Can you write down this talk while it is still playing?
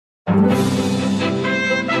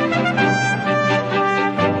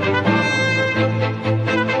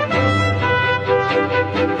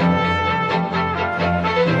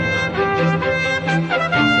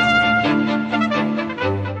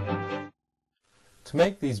To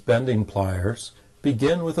make these bending pliers,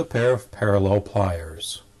 begin with a pair of parallel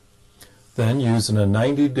pliers. Then, using a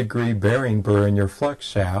 90-degree bearing burr in your flex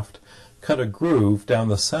shaft, cut a groove down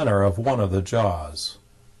the center of one of the jaws.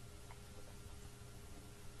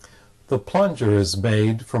 The plunger is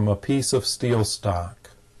made from a piece of steel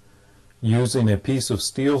stock. Using a piece of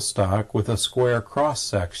steel stock with a square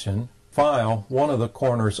cross-section, file one of the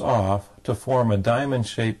corners off to form a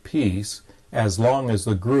diamond-shaped piece as long as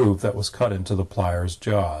the groove that was cut into the plier's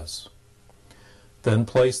jaws. Then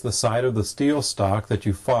place the side of the steel stock that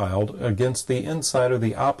you filed against the inside of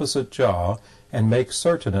the opposite jaw and make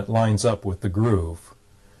certain it lines up with the groove.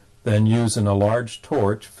 Then, using a large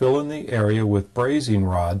torch, fill in the area with brazing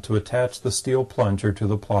rod to attach the steel plunger to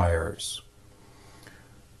the pliers.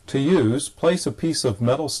 To use, place a piece of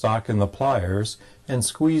metal stock in the pliers and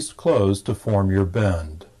squeeze closed to form your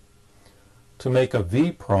bend. To make a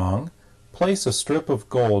V-prong, place a strip of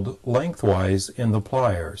gold lengthwise in the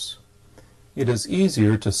pliers. It is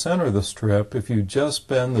easier to center the strip if you just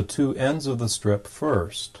bend the two ends of the strip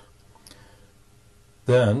first.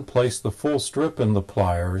 Then place the full strip in the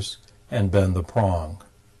pliers and bend the prong.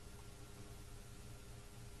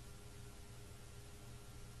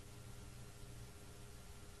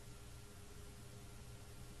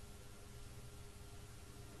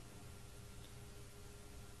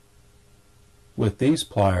 With these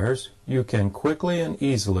pliers, you can quickly and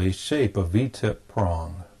easily shape a V-tip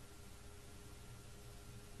prong.